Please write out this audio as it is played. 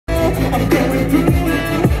I'm going through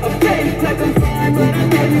hell. I fake like I'm fine, but I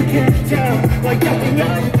know you can't tell. Like nothing I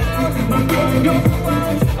know, I'm going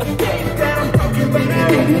overwhelmed. I think that I'm broken, but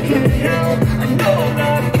I know you can't help. I know I'm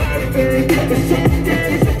not perfect, but some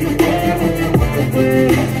days I can wear what you want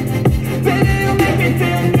with. Baby, you make me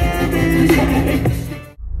feel nervous.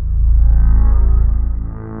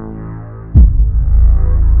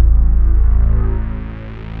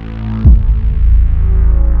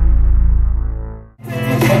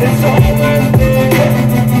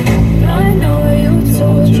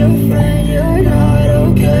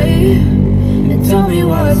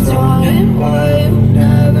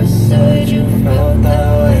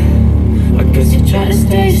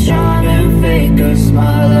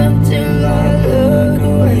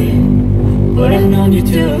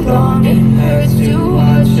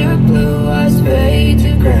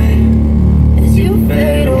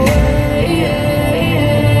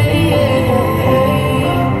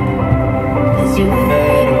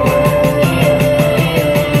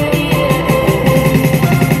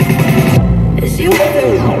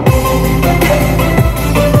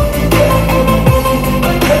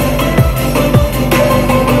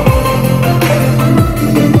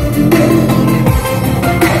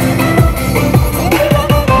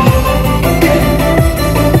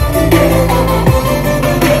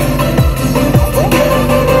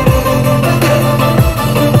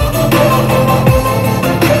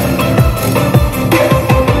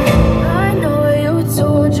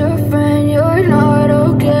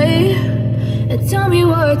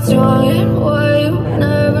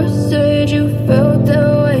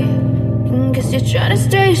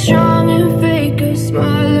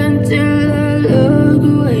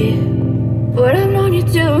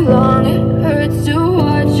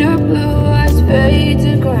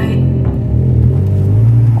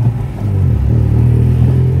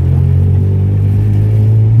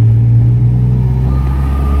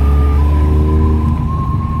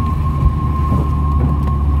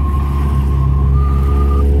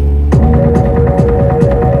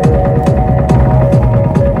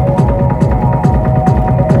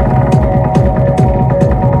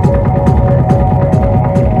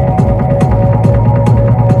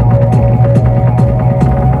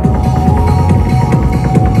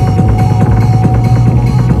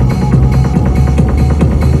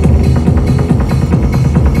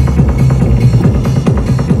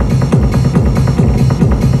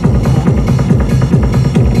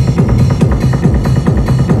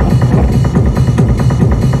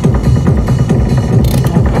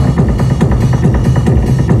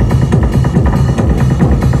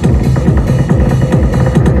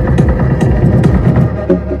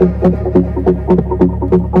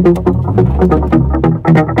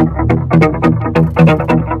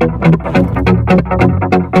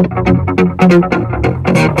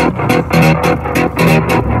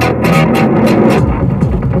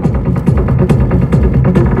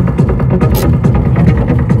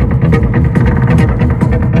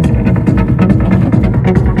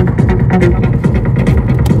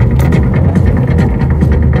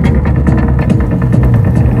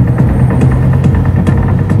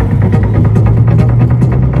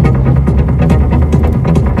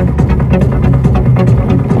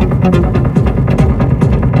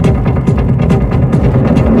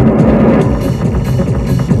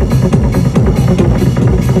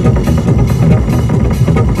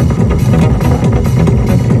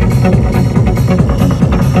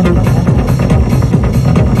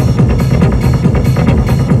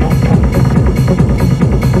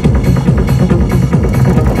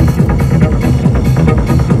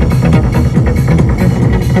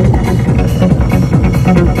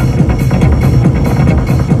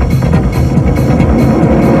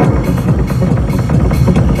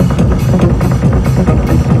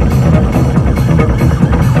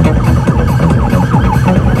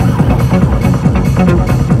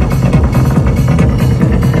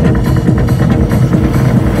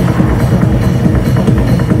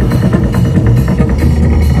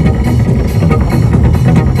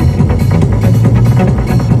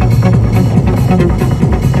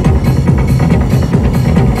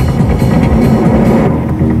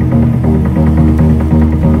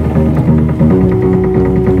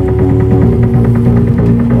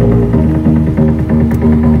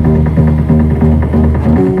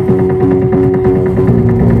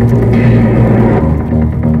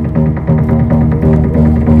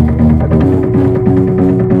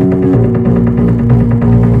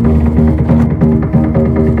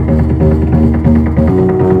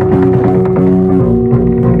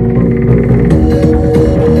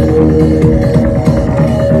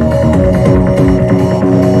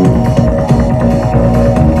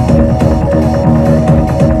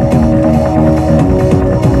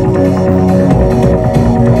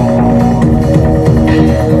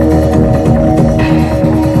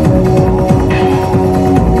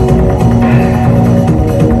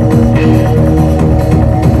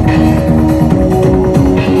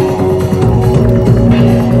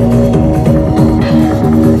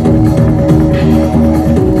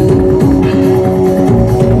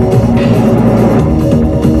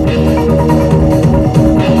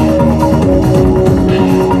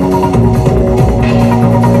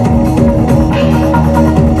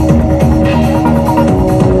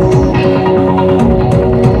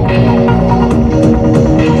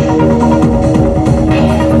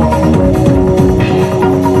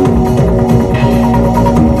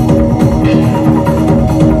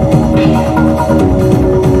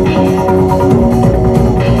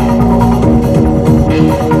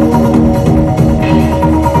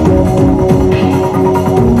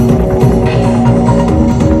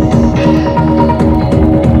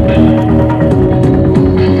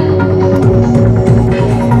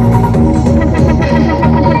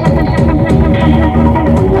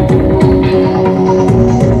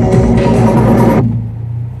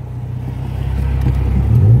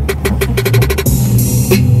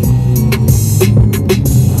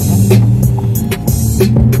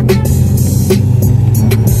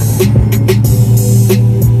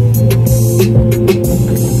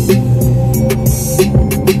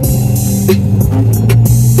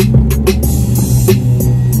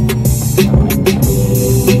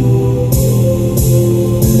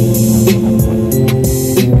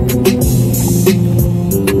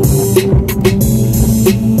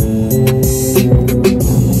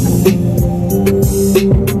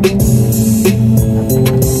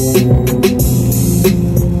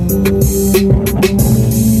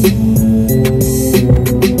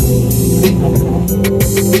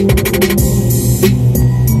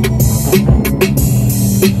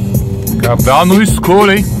 Cabral no escuro,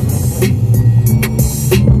 hein?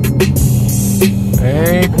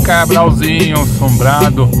 Ei, Cabralzinho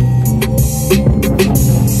assombrado.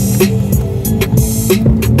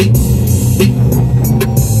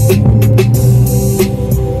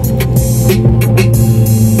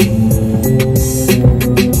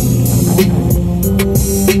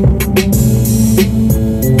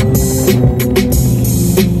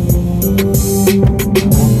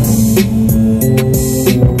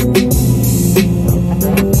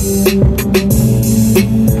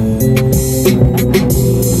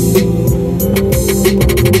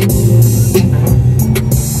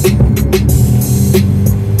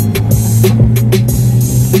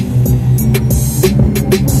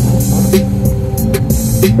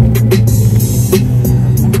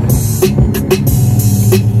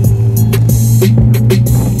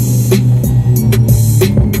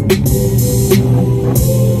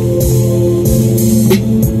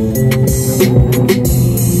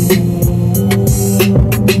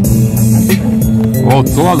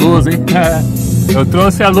 Voltou a luz, hein? Eu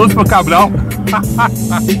trouxe a luz pro Cabral.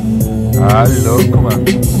 Ah, louco, mano.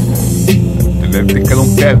 Ele deve ter caído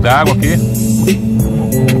um pé d'água aqui.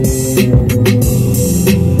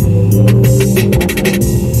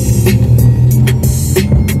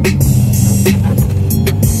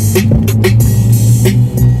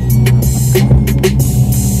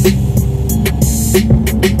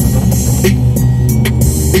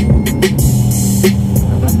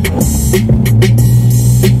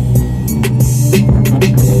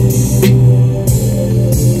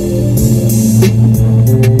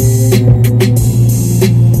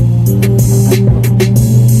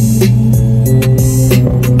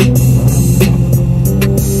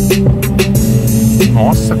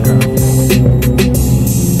 Nossa, cara.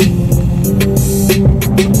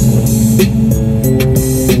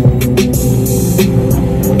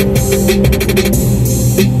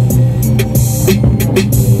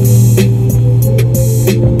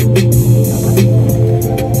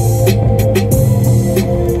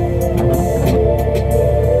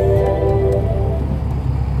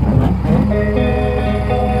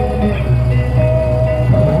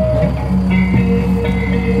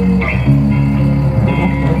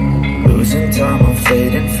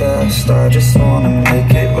 I just wanna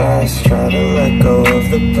make it last. Try to let go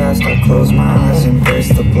of the past. I close my eyes, embrace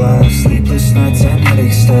the blast. Sleepless nights and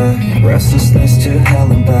headache stack. Restlessness to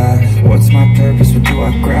hell and back. What's my purpose? What do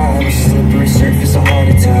I grab? A slippery surface, a heart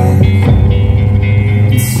attack.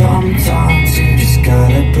 And sometimes you just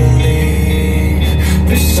gotta believe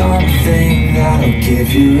there's something that'll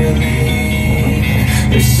give you relief.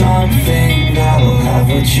 There's something that'll have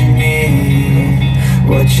what you need.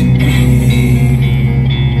 What you need.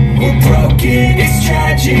 We're broken, it's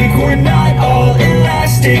tragic, we're not all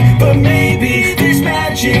elastic, but maybe there's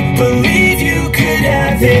magic, believe you could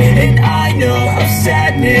have it. And I know of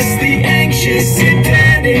sadness, the anxious and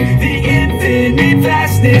panic, the infinite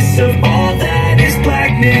vastness of all